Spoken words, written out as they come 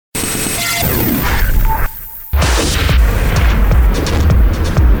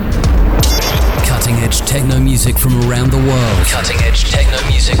music from around the world. Cutting edge techno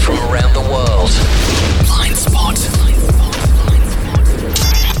music from around the world. Blind Spot.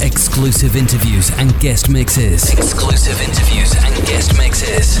 Exclusive interviews and guest mixes. Exclusive interviews and guest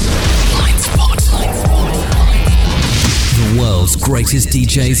mixes. Blind Spot. The world's greatest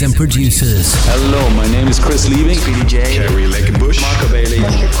DJs and producers. Hello, my name is Chris Liebing. Speedy J. Jerry Leckenbusch. Marco Bailey.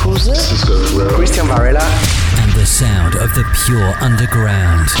 Cisco Ferrero. Christian Varela. And the sound of the pure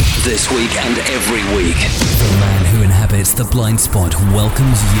underground. This week and every week. The man who inhabits the Blind Spot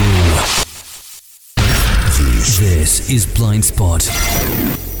welcomes you. This is Blind Spot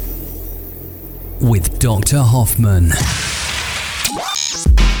with Dr. Hoffman.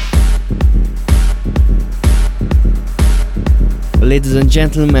 Ladies and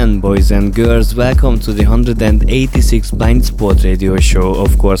gentlemen, boys and girls, welcome to the 186th Blind Spot radio show,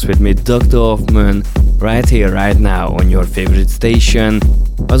 of course with me, Dr. Hoffman, right here, right now, on your favorite station.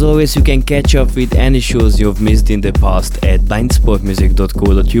 As always, you can catch up with any shows you've missed in the past at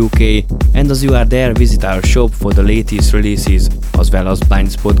blindspotmusic.co.uk, and as you are there, visit our shop for the latest releases, as well as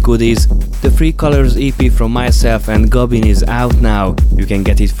Blind Spot goodies. The Free Colors EP from myself and Gabin is out now. You can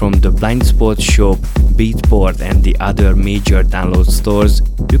get it from the Blind Spot shop, Beatport and the other major download stores.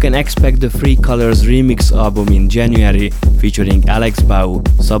 You can expect the Free Colors remix album in January, featuring Alex Bau,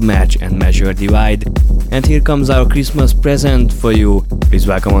 Submerge and Measure Divide. And here comes our Christmas present for you. Please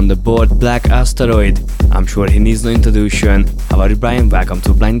welcome on the board Black Asteroid. I'm sure he needs no introduction. How are you, Brian? Welcome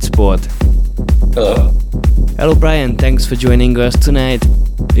to Blind Spot. Hello. Hello, Brian. Thanks for joining us tonight.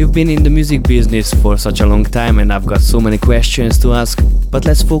 You've been in the music business for such a long time and I've got so many questions to ask, but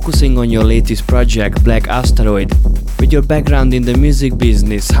let's focusing on your latest project, Black Asteroid. With your background in the music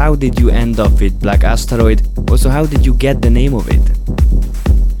business, how did you end up with Black Asteroid? Also, how did you get the name of it?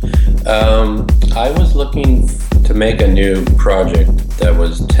 I was looking to make a new project that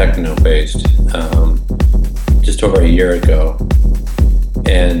was techno-based just over a year ago.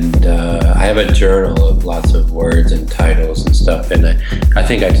 And I have a journal of lots of words and titles and stuff, and I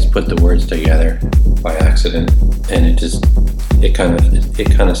think I just put the words together by accident, and it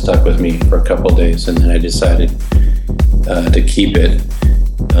kind of stuck with me for a couple of days, and then I decided to keep it.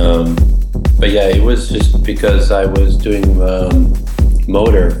 But yeah, it was just because I was doing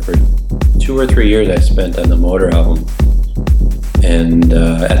Motor for 2 or 3 years. I spent on the Motor album, and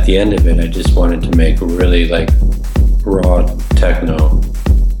at the end of it, I just wanted to make really like raw techno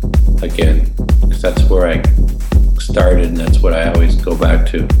again, because that's where I started and that's what I always go back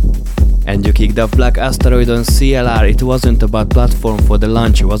to. And you kicked off Black Asteroid on CLR. It wasn't about platform for the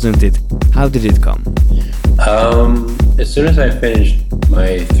launch, wasn't it? How did it come? As soon as I finished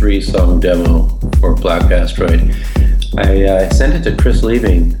my 3-song demo for Black Asteroid, I sent it to Chris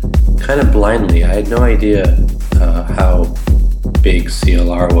Liebing kind of blindly. I had no idea how big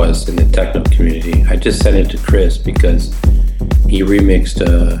CLR was in the techno community. I just sent it to Chris because he remixed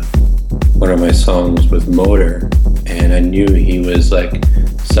one of my songs with Motor, and I knew he was like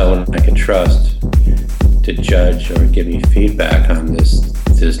someone I could trust to judge or give me feedback on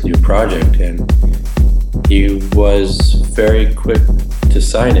this new project, and he was very quick to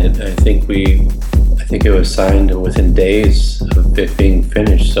sign it. I think it was signed within days of it being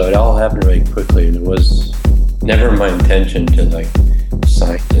finished, so it all happened really quickly, and it was never my intention to like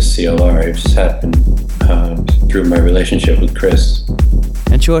sign the CLR. It just happened through my relationship with Chris.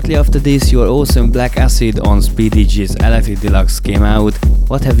 And shortly after this, your awesome Black Acid on Speedy G's Electric Deluxe came out.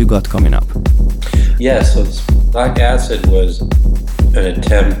 What have you got coming up? Yeah, so Black Acid was an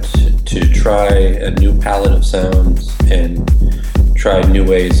attempt to try a new palette of sounds and try new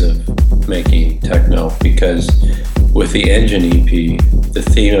ways of making techno, because with the Engine EP, the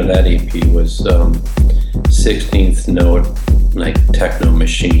theme of that EP was 16th note, like techno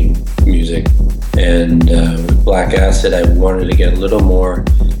machine music. And with Black Acid, I wanted to get a little more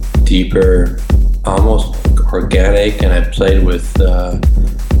deeper, almost organic, and I played with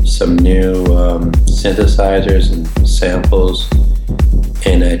some new synthesizers and samples,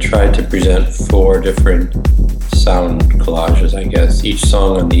 and I tried to present 4 different sound collages, I guess. Each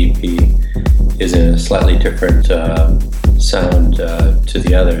song on the EP is in a slightly different sound to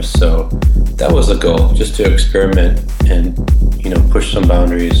the others, so that was the goal, just to experiment and push some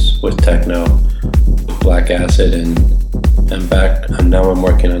boundaries with techno, with Black Acid, and now I'm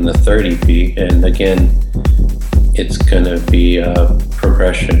working on the 3rd EP, and again it's gonna be a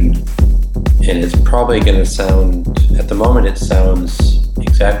progression, and it's probably gonna sound, at the moment it sounds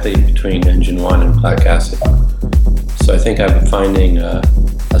exactly between Engine 1 and Black Acid, so I think I'm finding a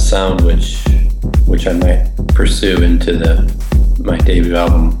sound which I might pursue into my debut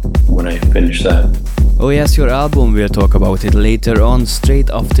album when I finish that. Oh yes, your album, we'll talk about it later on, straight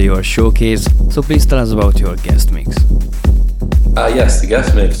after your showcase, so please tell us about your guest mix. Yes, the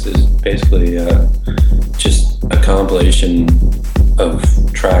guest mix is basically just a compilation of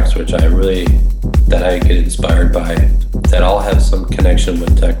tracks that I get inspired by, that all have some connection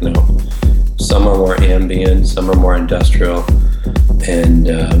with techno. Some are more ambient, some are more industrial, and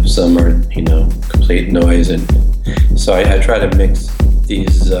some are, complete noise. And so I try to mix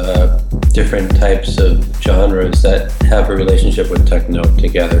these different types of genres that have a relationship with techno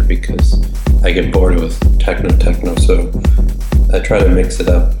together, because I get bored with techno. So I try to mix it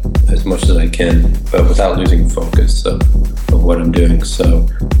up as much as I can, but without losing focus of what I'm doing. So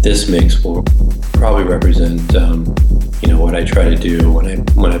this mix will probably represent, what I try to do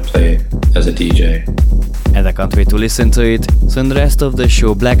when I play as a DJ. And I can't wait to listen to it. So in the rest of the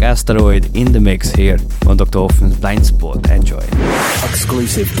show, Black Asteroid in the mix here on Dr. Hoffman's Blind Spot. Enjoy.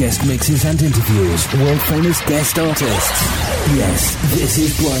 Exclusive guest mixes and interviews. World famous guest artists. Yes, this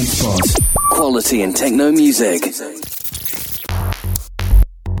is Blind Spot. Quality in techno music.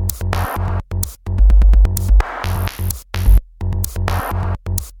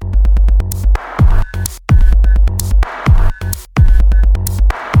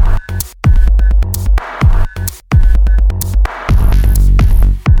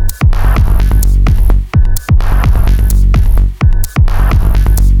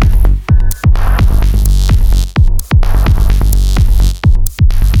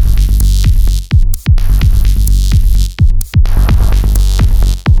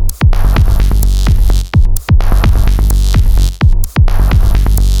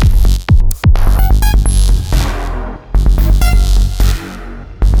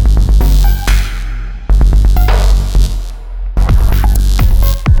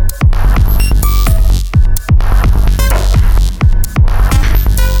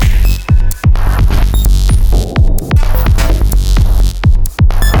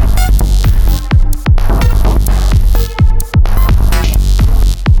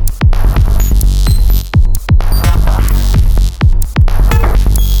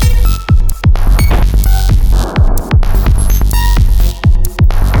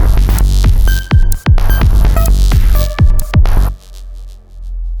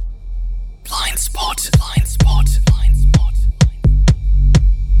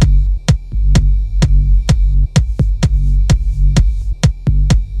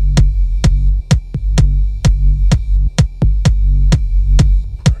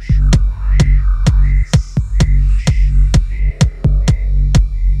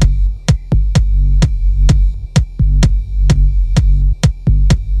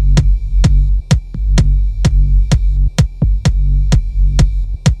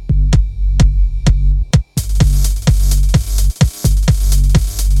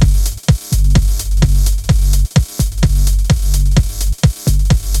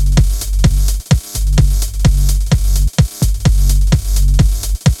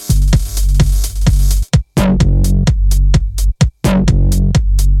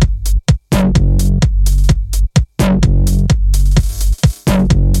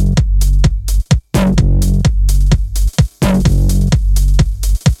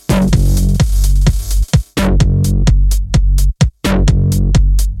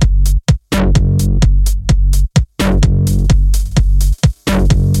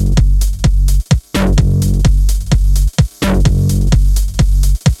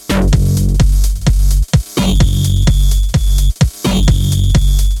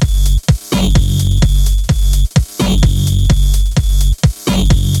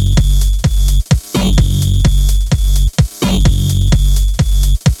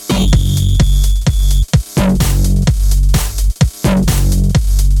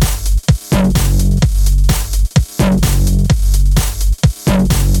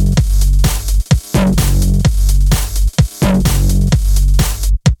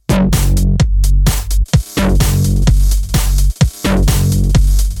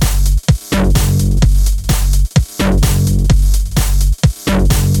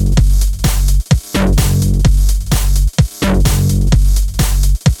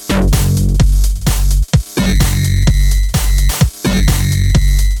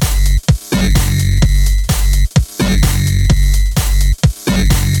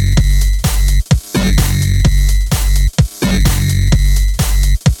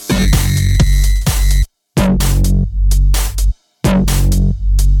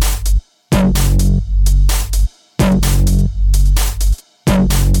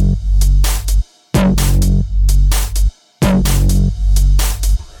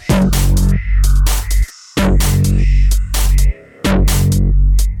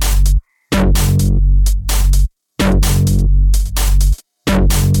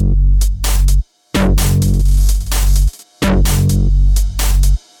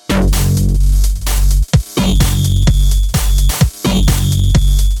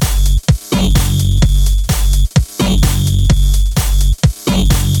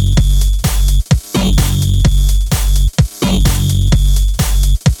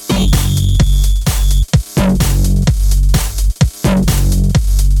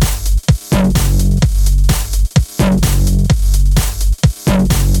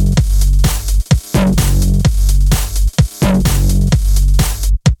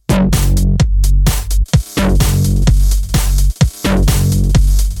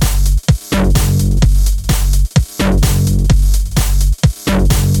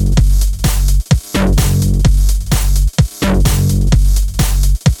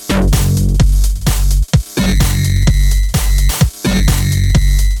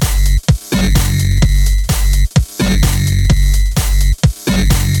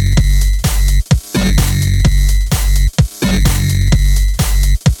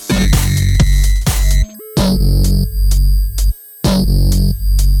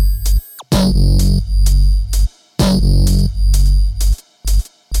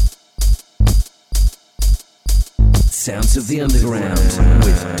 Voice of the Underground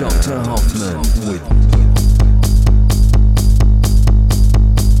with Dr. Hoffman.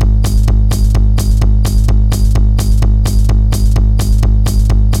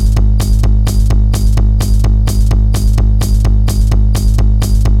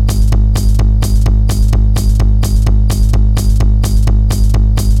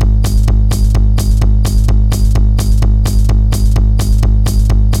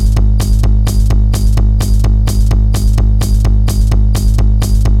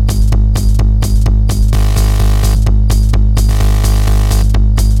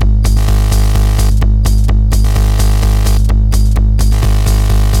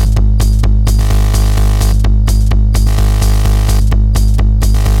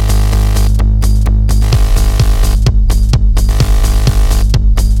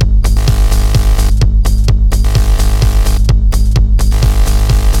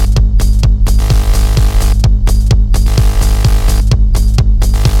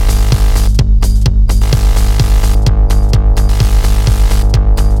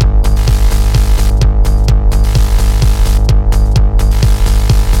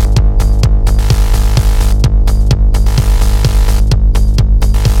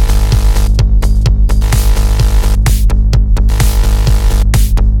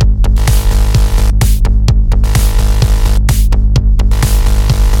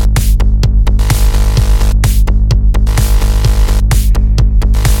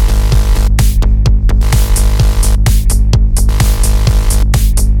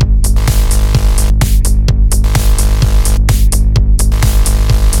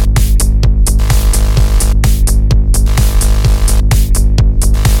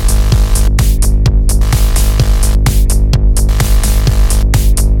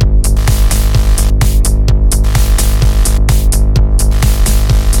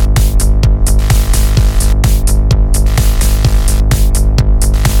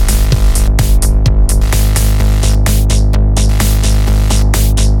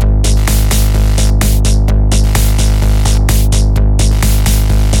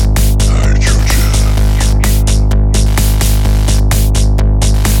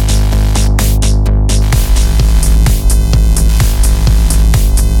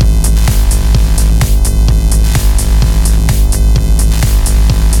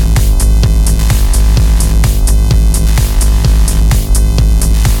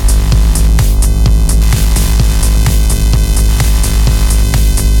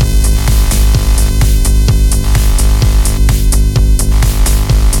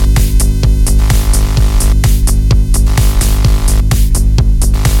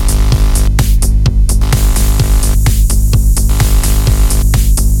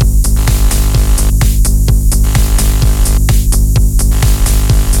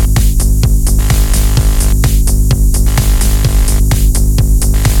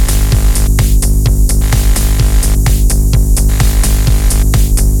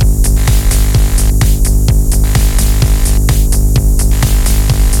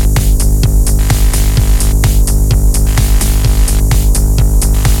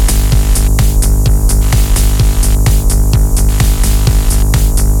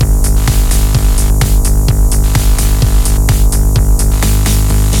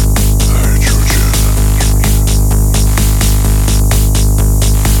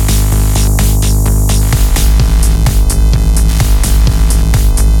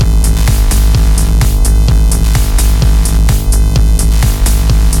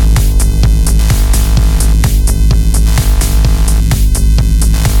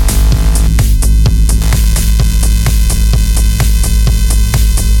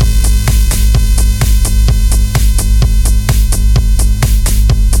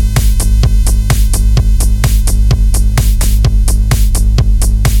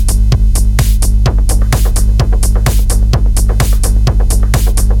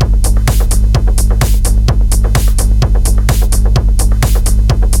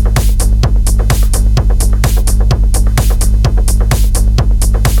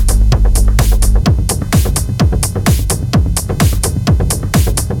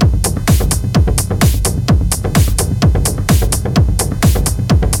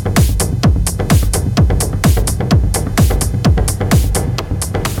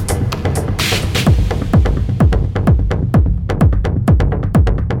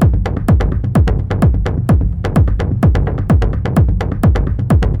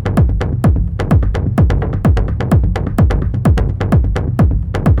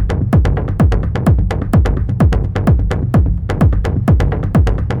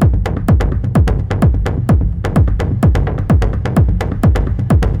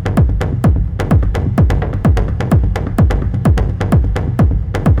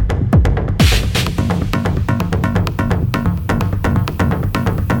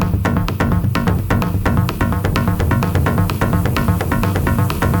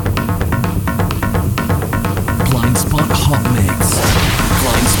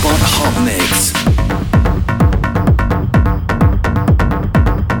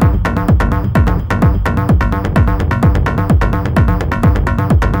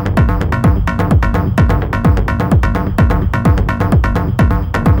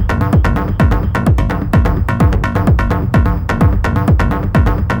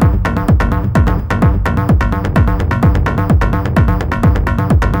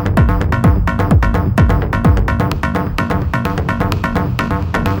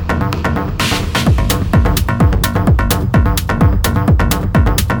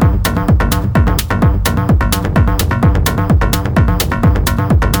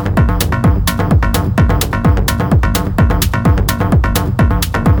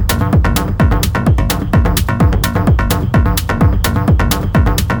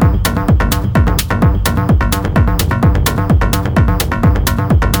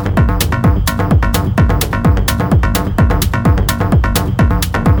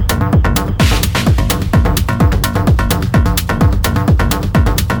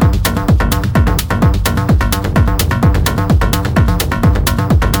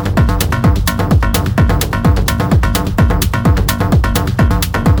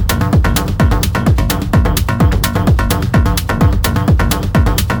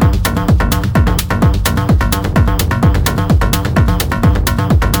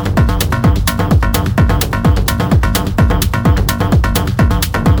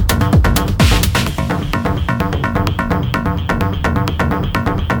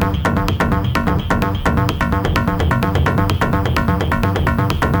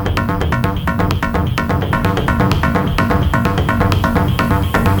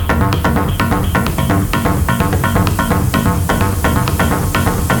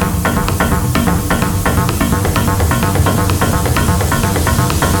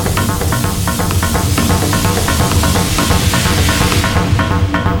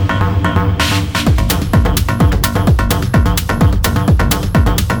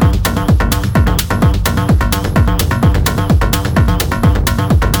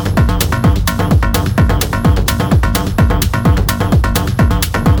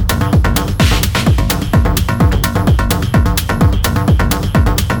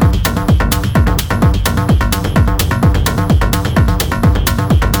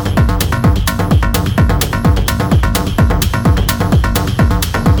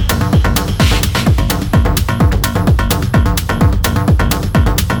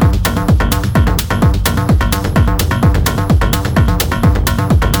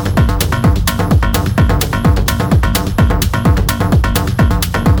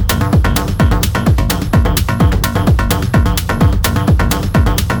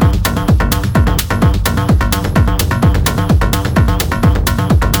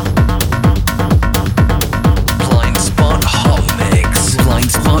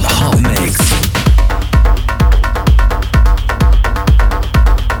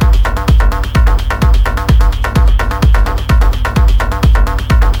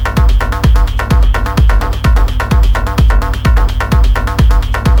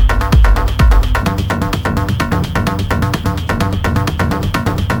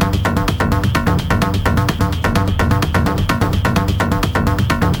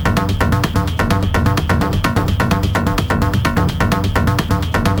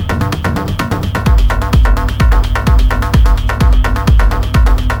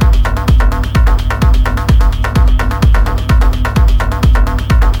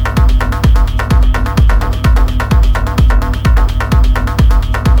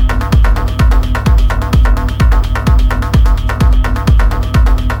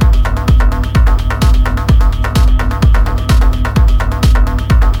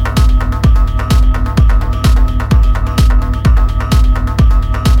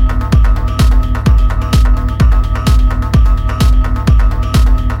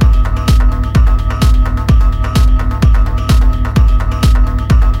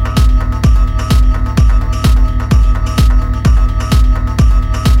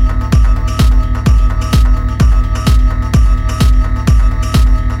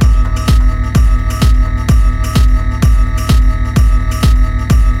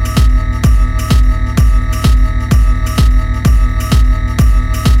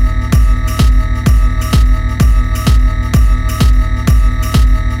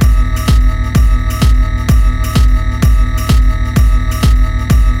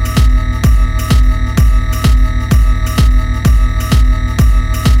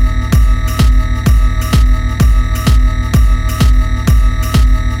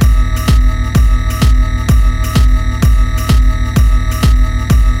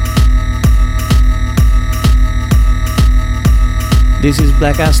 This is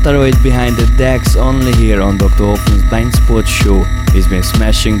Black Asteroid behind the decks, only here on Dr. Hoffman's Blind Spot show. He's been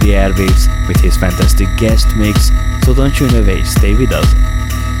smashing the airwaves with his fantastic guest mix, so don't tune away, stay with us.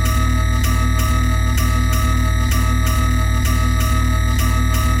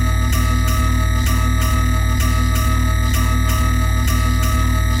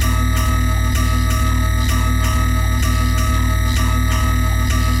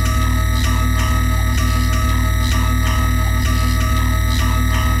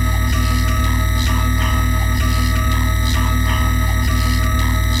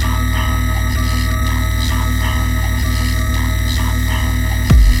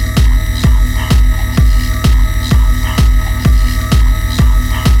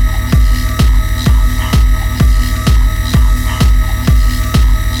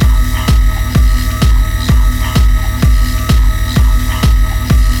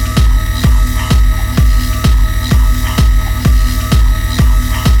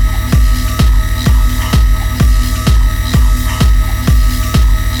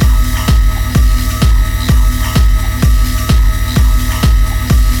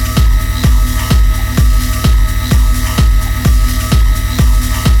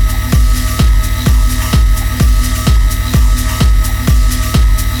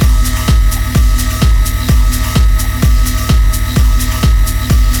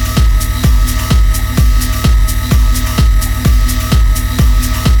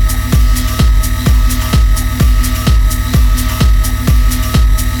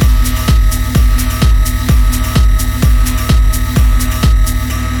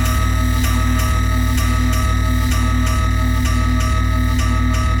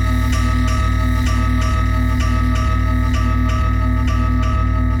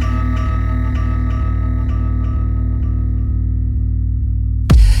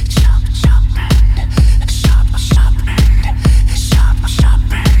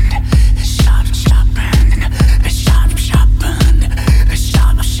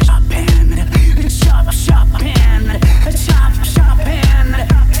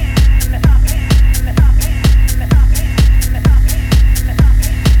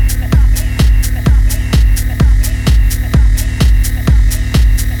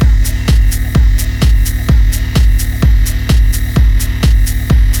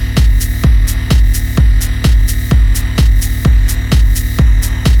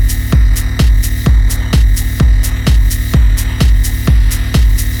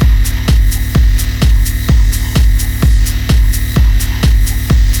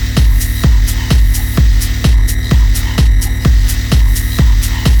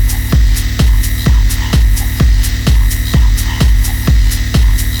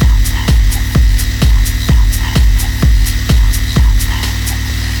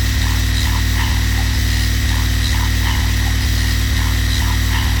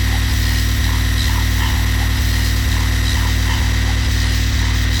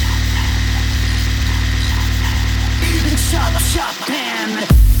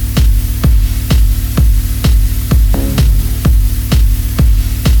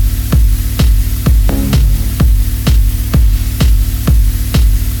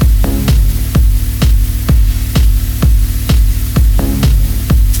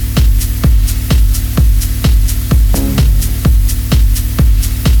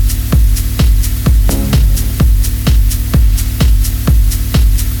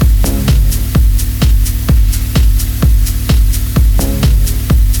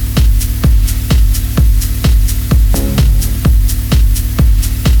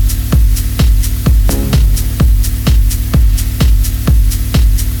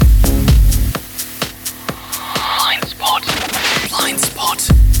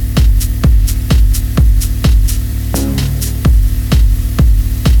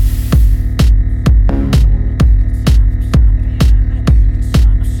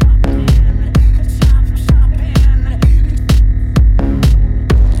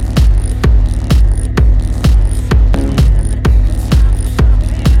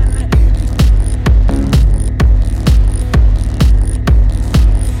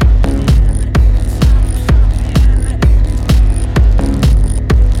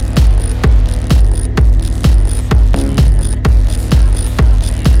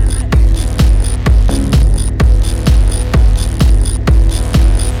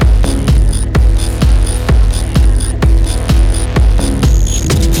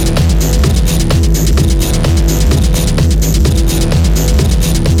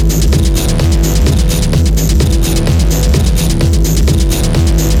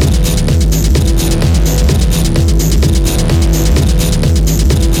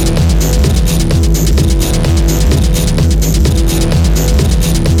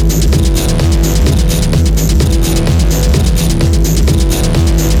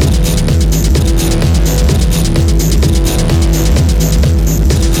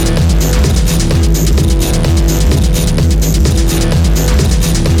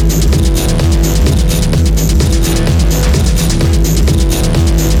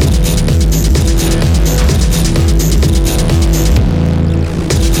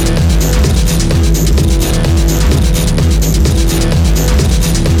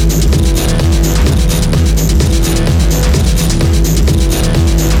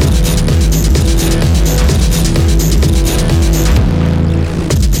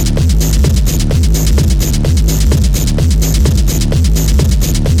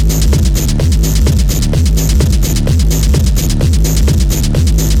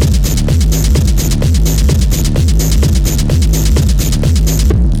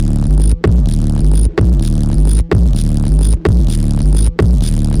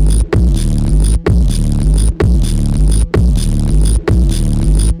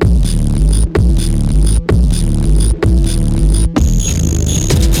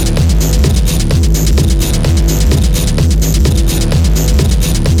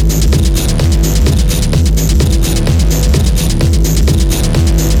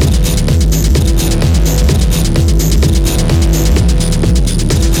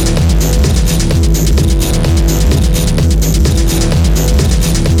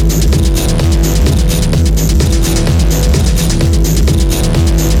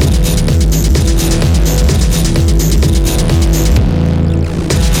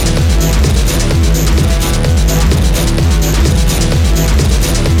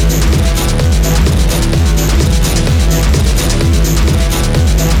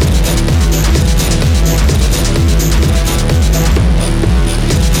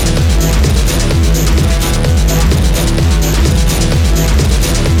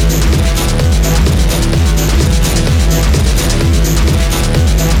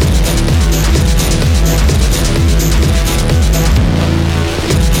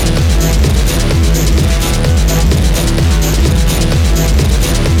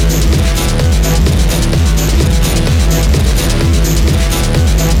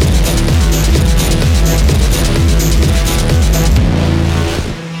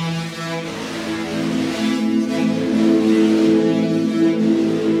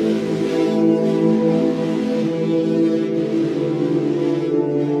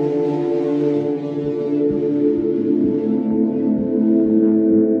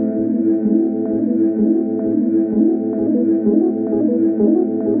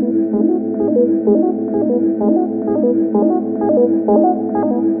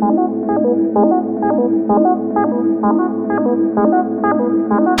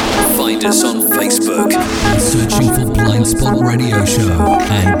 Find us on Facebook, searching for Blind Spot Radio Show,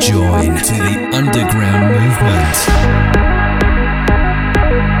 and join to the underground movement.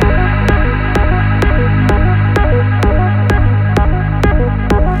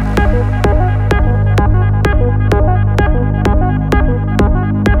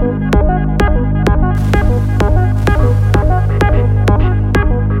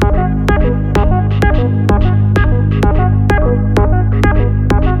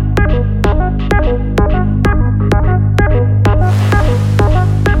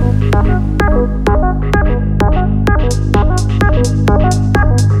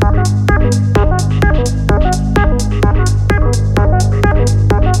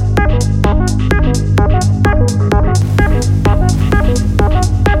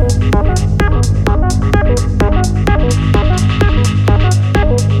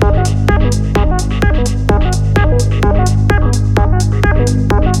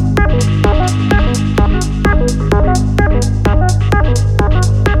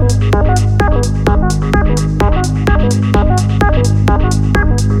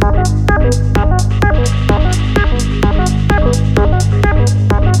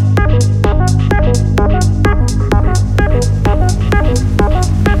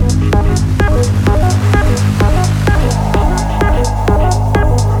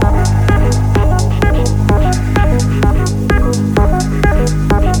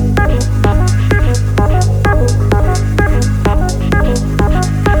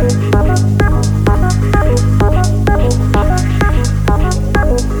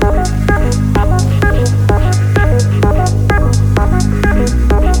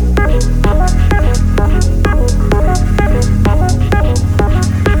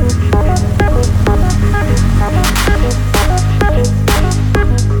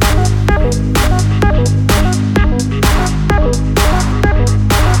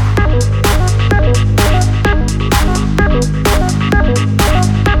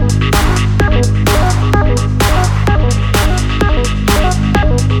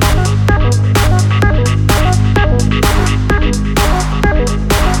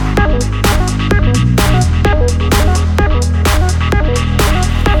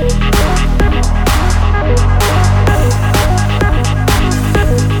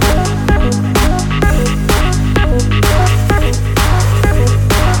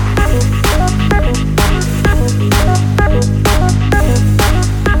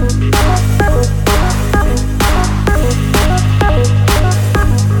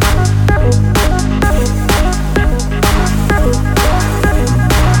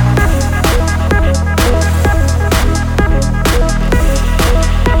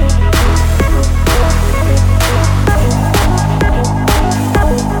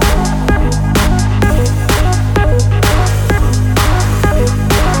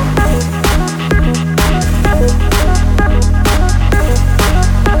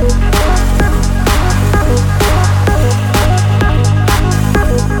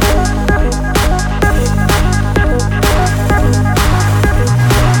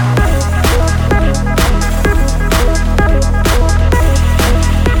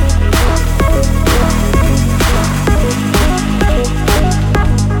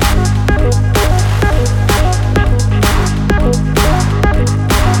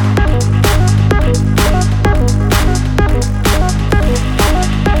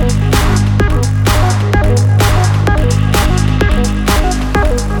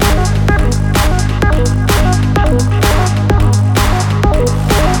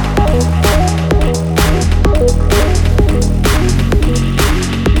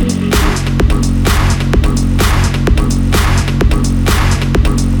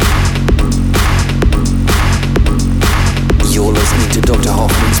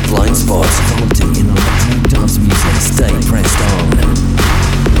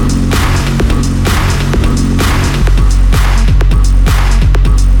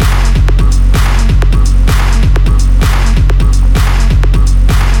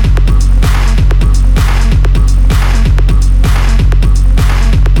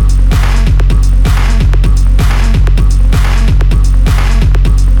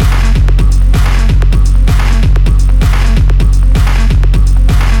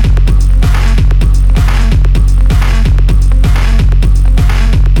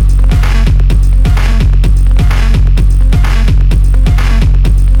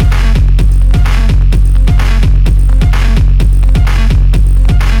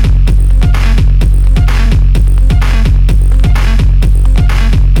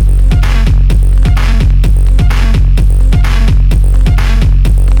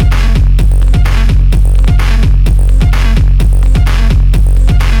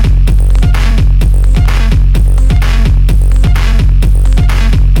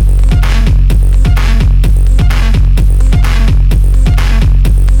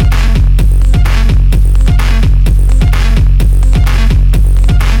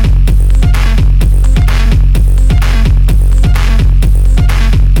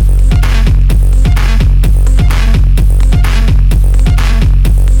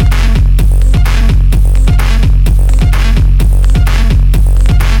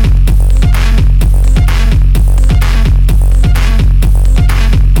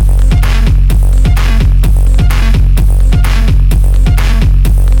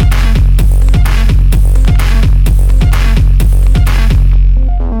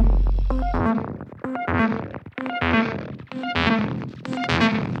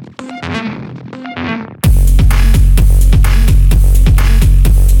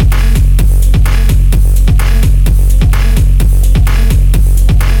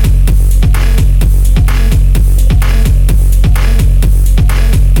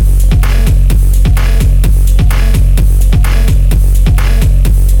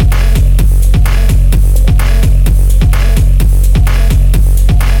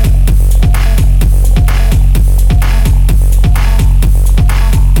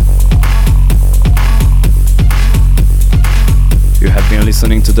 have been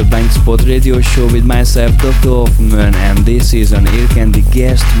listening to the Blind Spot radio show with myself, Dr. Hoffman, and this is an Ear Candy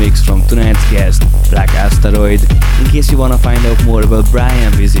guest mix from tonight's guest, Black Asteroid. In case you wanna find out more about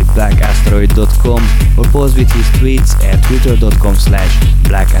Brian, visit blackasteroid.com or pause with his tweets at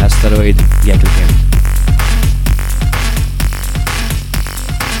twitter.com/blackasteroid. Get with him.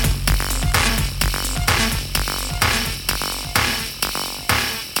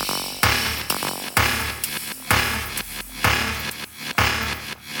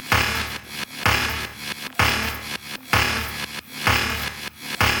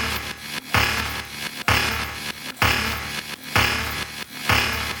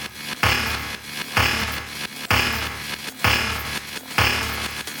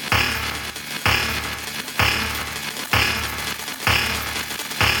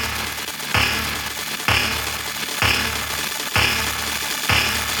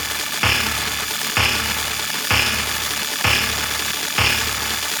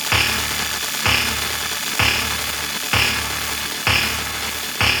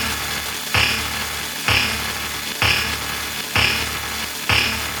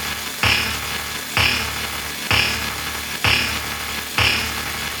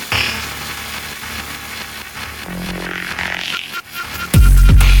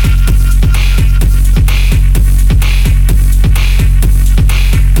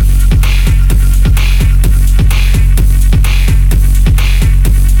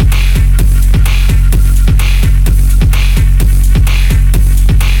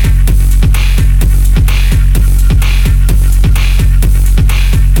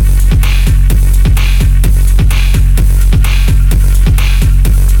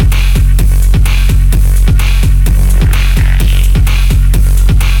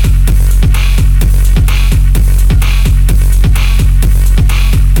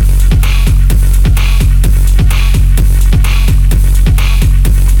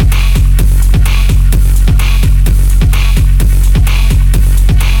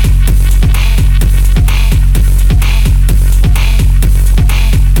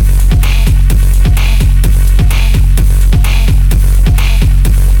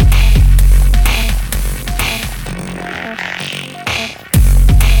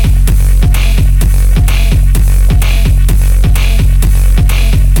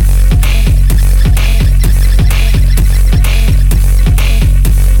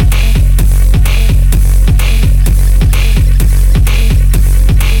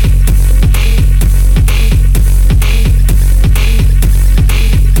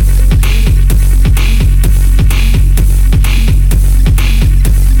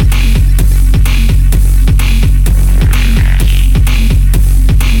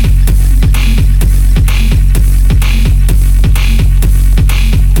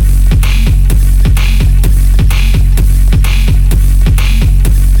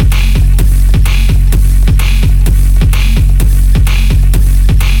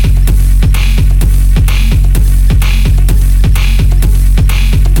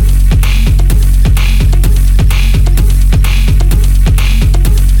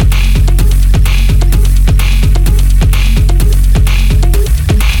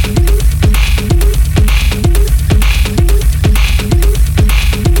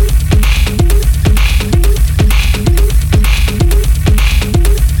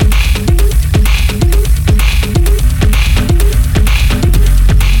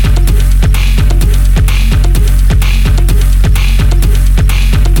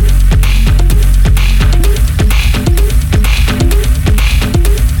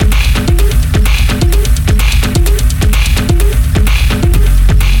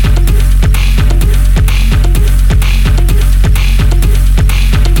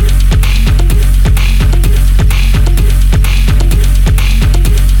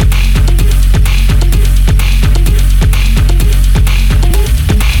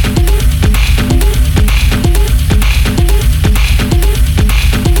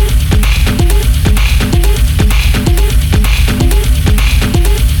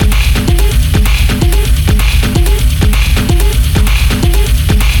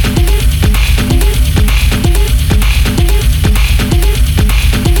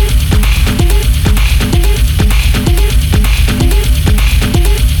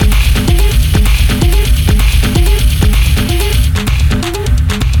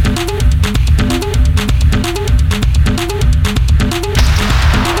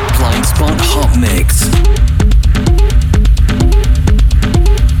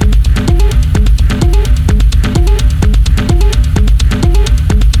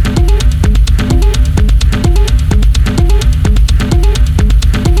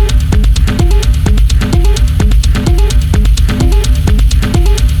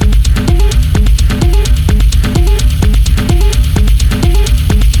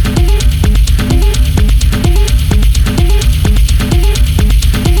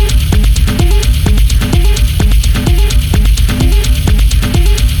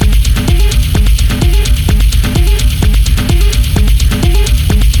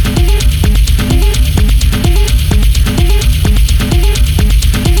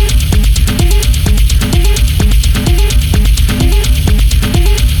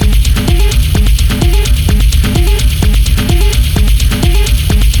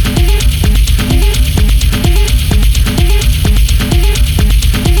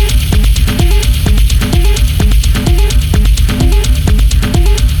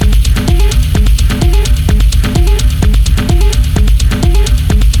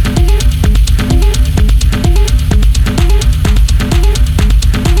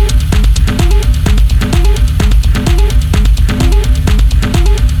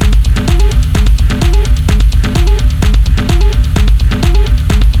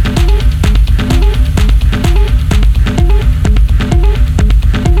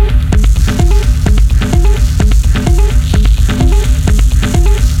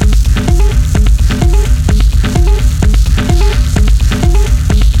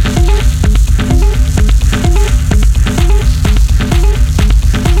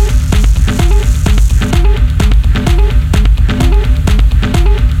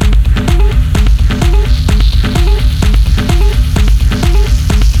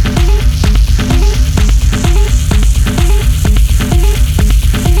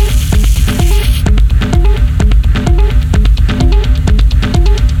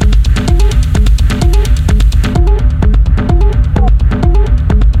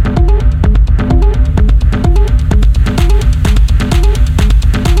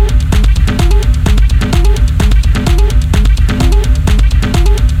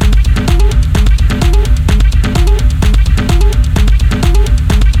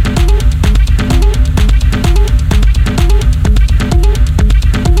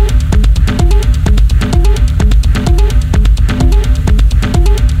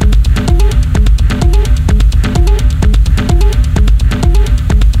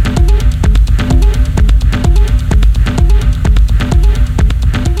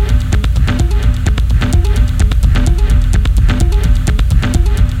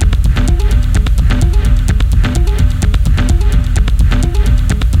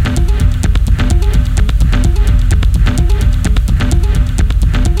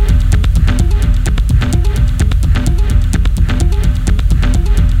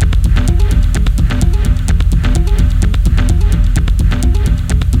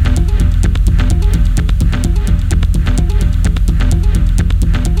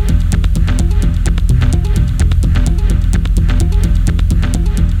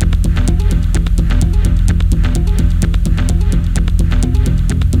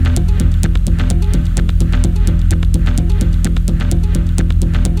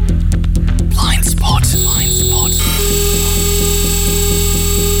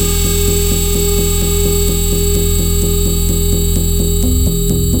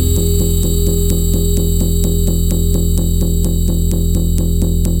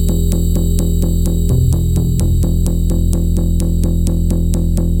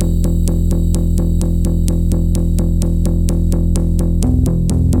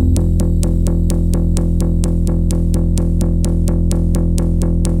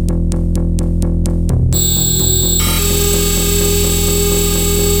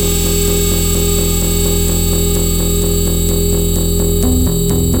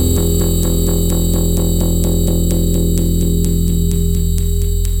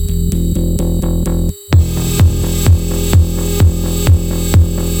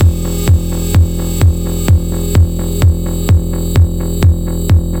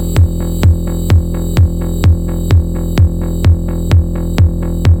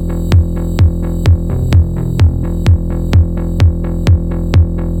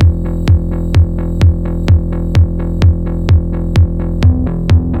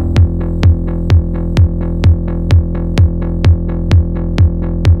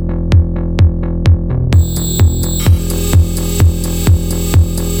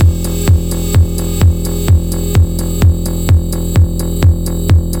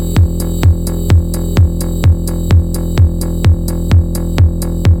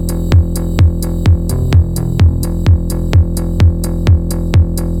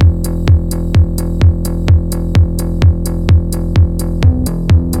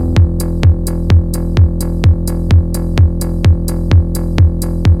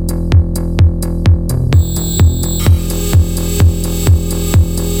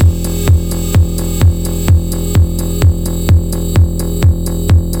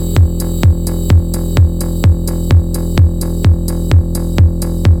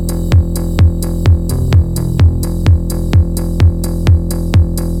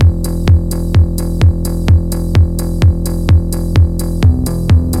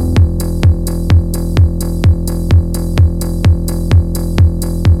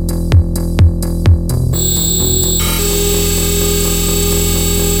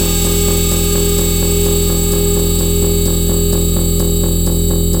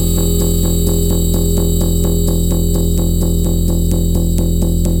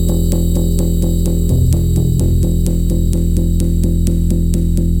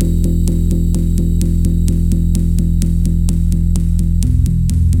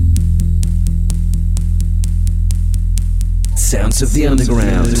 sounds of the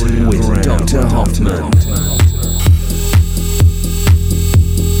underground with Dr. Hoffman.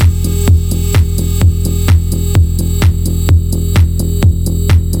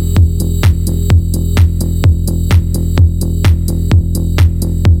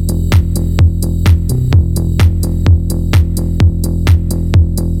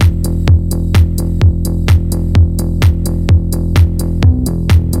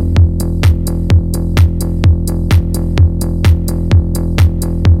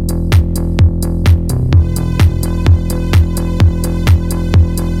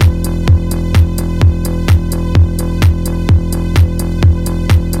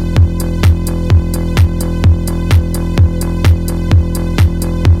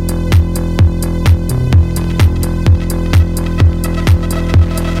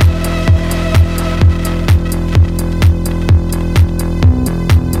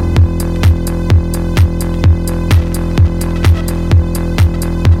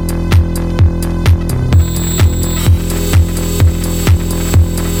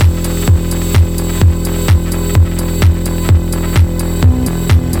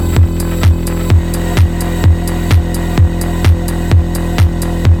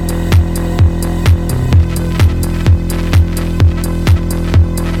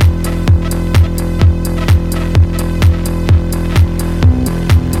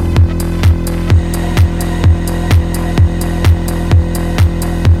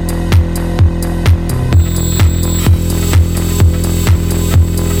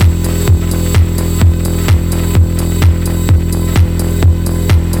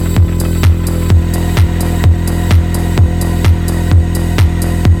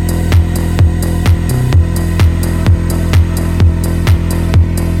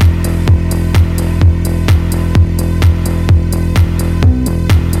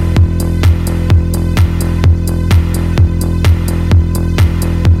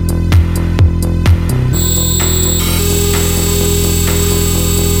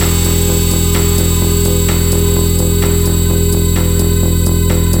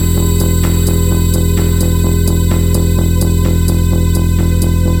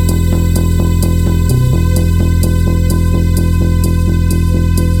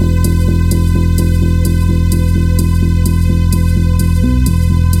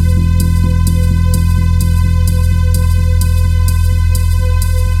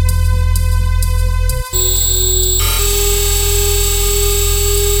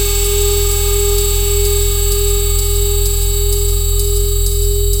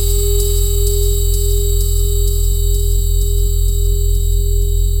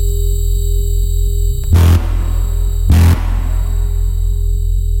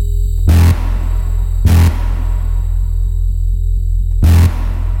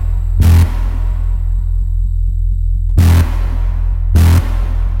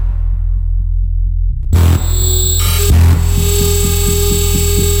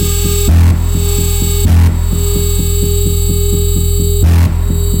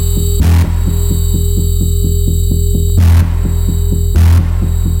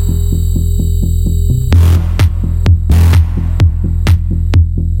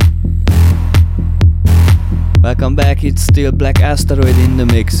 Welcome back, it's still Black Asteroid in the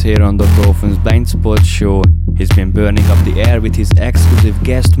mix here on Dr. Hoffman's Blind Spot show. He's been burning up the air with his exclusive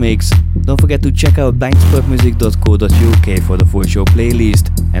guest mix. Don't forget to check out blindspotmusic.co.uk for the full show playlist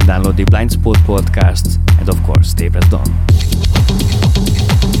and download the Blind Spot podcasts, and of course stay pressed on.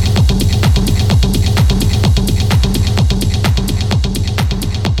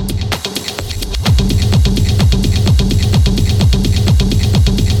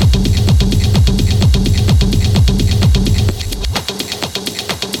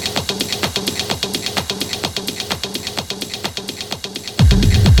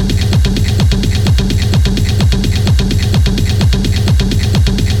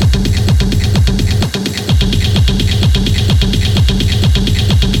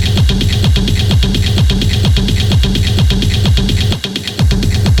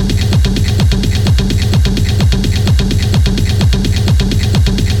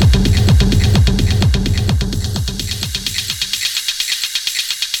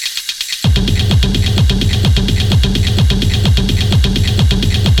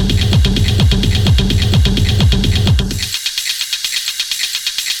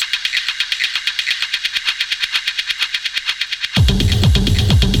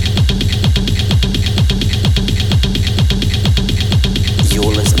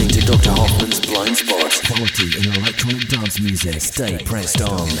 In electronic dance music, stay pressed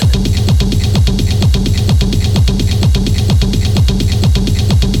on.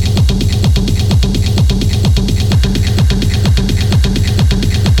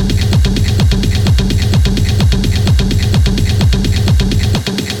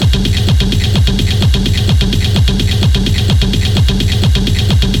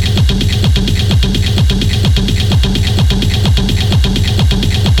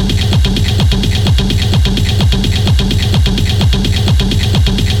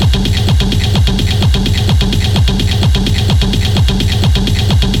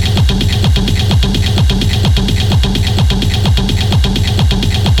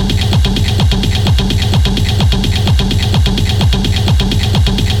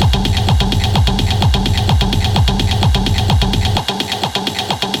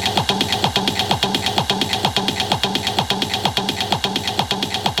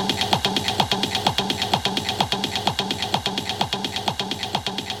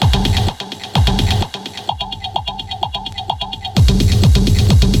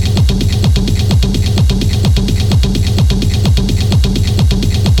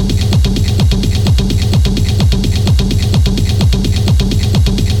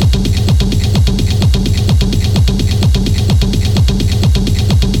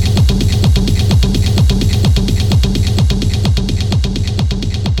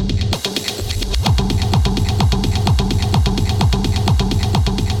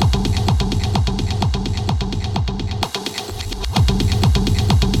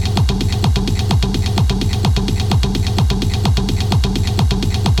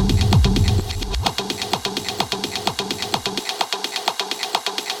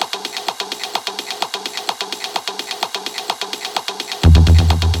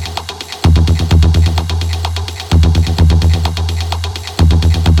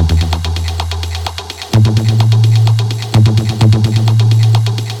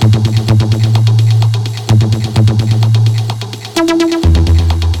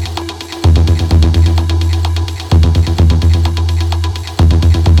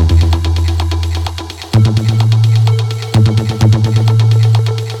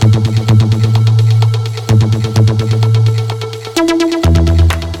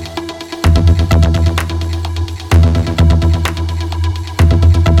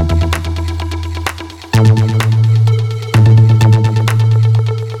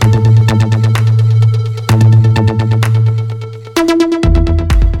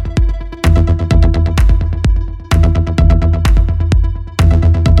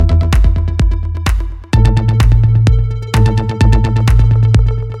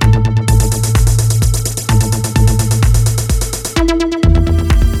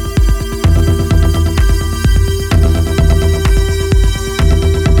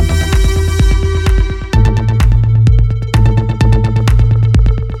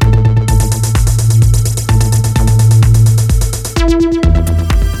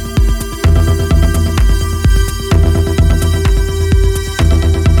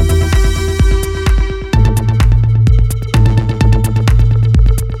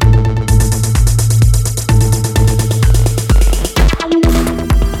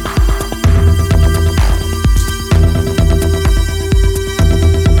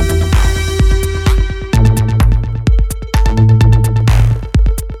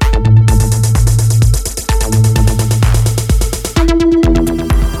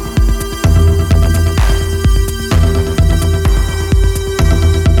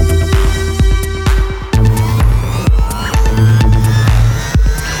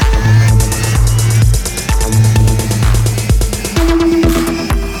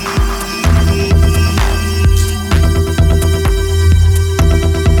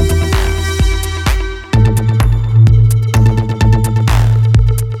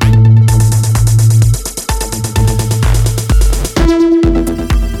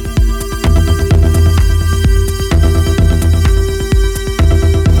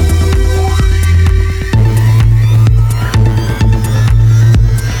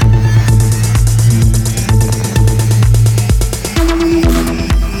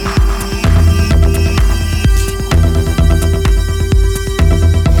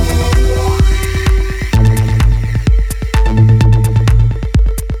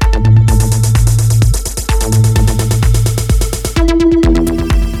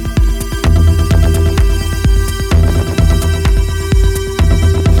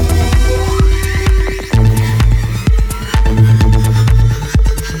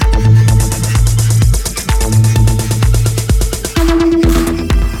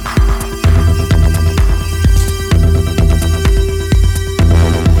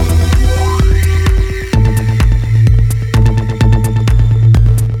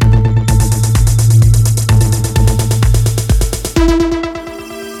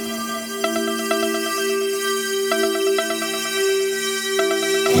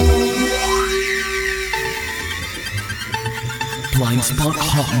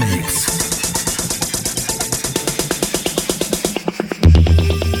 mix.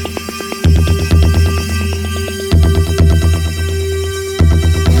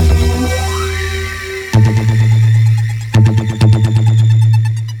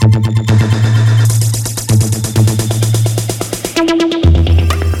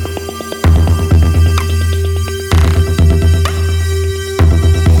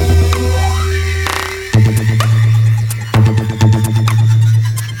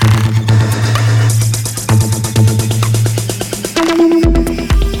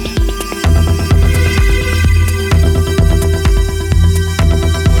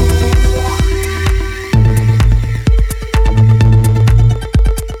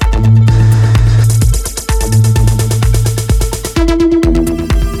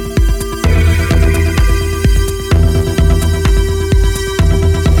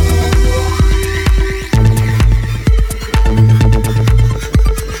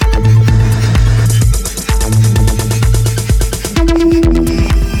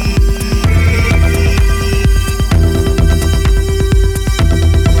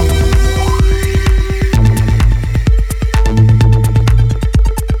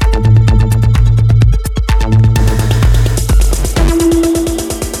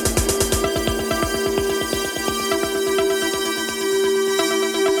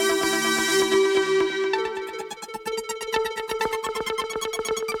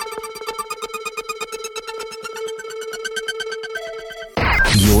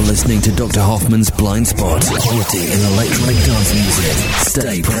 Listening to Dr. Hoffman's Blind Spot. Quality in electronic dance music.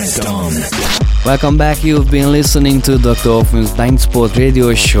 Stay pressed on. Welcome back. You've been listening to Dr. Hoffman's Blind Spot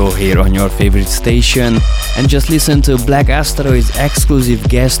radio show here on your favorite station. And just listen to Black Asteroid's exclusive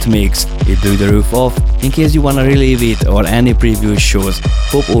guest mix, It Blew the Roof Off. In case you wanna relive it or any previous shows,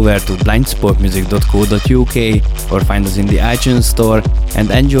 pop over to blindspotmusic.co.uk or find us in the iTunes store and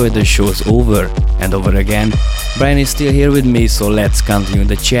enjoy the shows over and over again. Brian is still here with me, so let's continue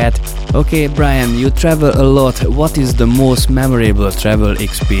the chat. Okay, Brian, you travel a lot. What is the most memorable travel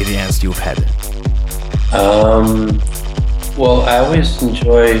experience you've had? Well, I always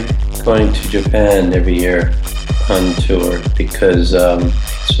enjoy going to Japan every year on tour because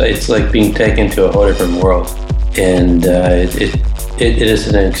it's like being taken to a whole different world, and it is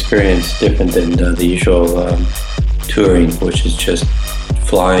an experience different than the usual touring, which is just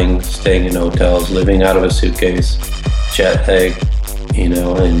flying, staying in hotels, living out of a suitcase, jet lag,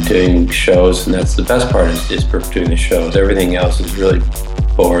 and doing shows. And that's the best part is doing the shows. Everything else is really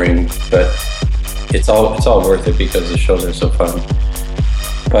boring, but it's all worth it because the shows are so fun.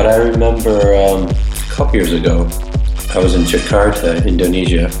 But I remember a couple years ago, I was in Jakarta,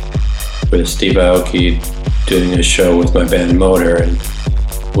 Indonesia, with Steve Aoki doing a show with my band Motor, and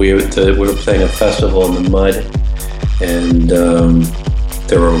we were playing a festival in the mud, and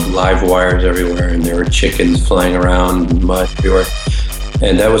there were live wires everywhere, and there were chickens flying around, mud everywhere,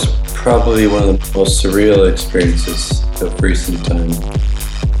 and that was probably one of the most surreal experiences of recent time.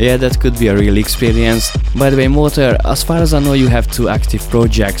 Yeah, that could be a real experience. By the way, Motor, as far as I know, you have two active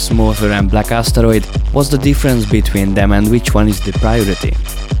projects, Motor and Black Asteroid. What's the difference between them and which one is the priority?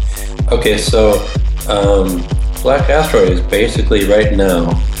 Okay, so Black Asteroid is basically right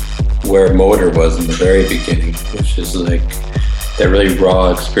now where Motor was in the very beginning, which is like that really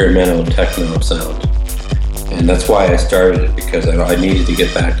raw experimental techno sound. And that's why I started it, because I needed to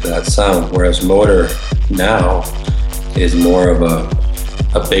get back to that sound, whereas Motor now is more of a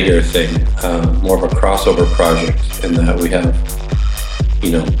bigger thing, more of a crossover project, in that we have,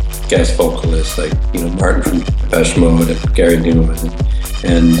 guest vocalists like, Martin from Depeche Mode and Gary Newman.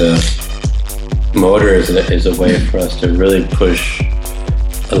 And Motor is a way for us to really push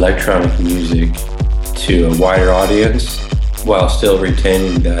electronic music to a wider audience while still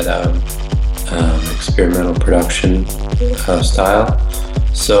retaining that experimental production style.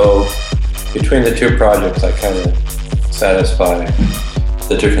 So between the two projects, I kind of satisfy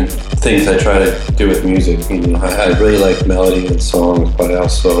the different things I try to do with music. I really like melody and songs, but I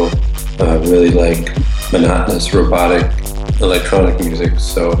also really like monotonous, robotic, electronic music.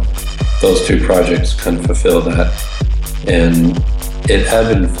 So those two projects kind of fulfill that. And it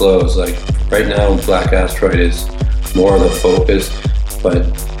ebbs and flows. Like right now, Black Asteroid is more of the focus, but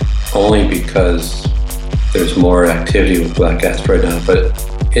only because there's more activity with Black Asteroid now. But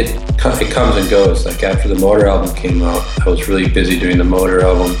it comes and goes. Like after the Motor album came out, I was really busy doing the Motor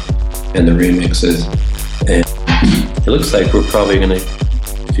album and the remixes, and it looks like we're probably going to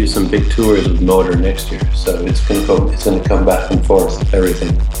do some big tours with Motor next year. So it's going to come back and forth,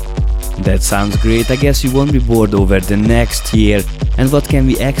 everything. That sounds great. I guess you won't be bored over the next year. And what can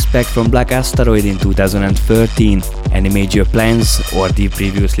we expect from Black Asteroid in 2013? Any major plans or the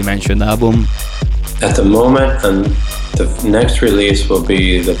previously mentioned album? At the moment, the next release will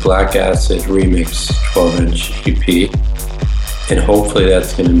be the Black Acid Remix 12-inch EP. And hopefully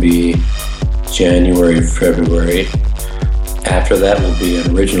that's going to be January, February. After that will be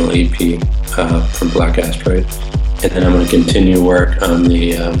an original EP from Black Asteroid. And then I'm going to continue work on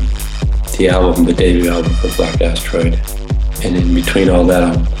the album, the debut album for Black Asteroid. And in between all that,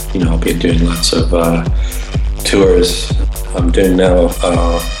 I'll be doing lots of tours. I'm doing now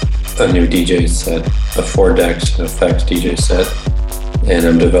a new DJ set, a 4-decks effects DJ set, and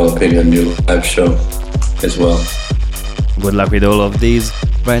I'm developing a new live show as well. Good luck with all of these.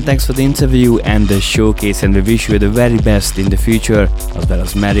 Brian, thanks for the interview and the showcase, and we wish you the very best in the future, as well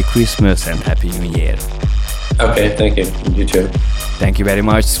as Merry Christmas and Happy New Year. Okay, thank you. You too. Thank you very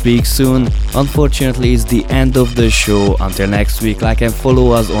much. Speak soon. Unfortunately, it's the end of the show. Until next week, like and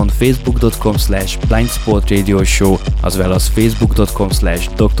follow us on facebook.com/blindsportradioshow, as well as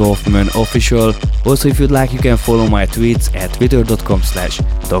facebook.com/Dr. Hoffman official. Also, if you'd like, you can follow my tweets at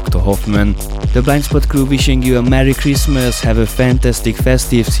twitter.com/Dr. Hoffman. The Blindspot crew wishing you a Merry Christmas. Have a fantastic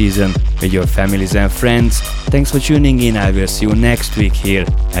festive season with your families and friends. Thanks for tuning in. I will see you next week here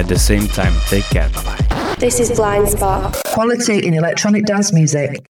at the same time. Take care. Bye-bye. This is Blindspot. Quality in electronic dance music.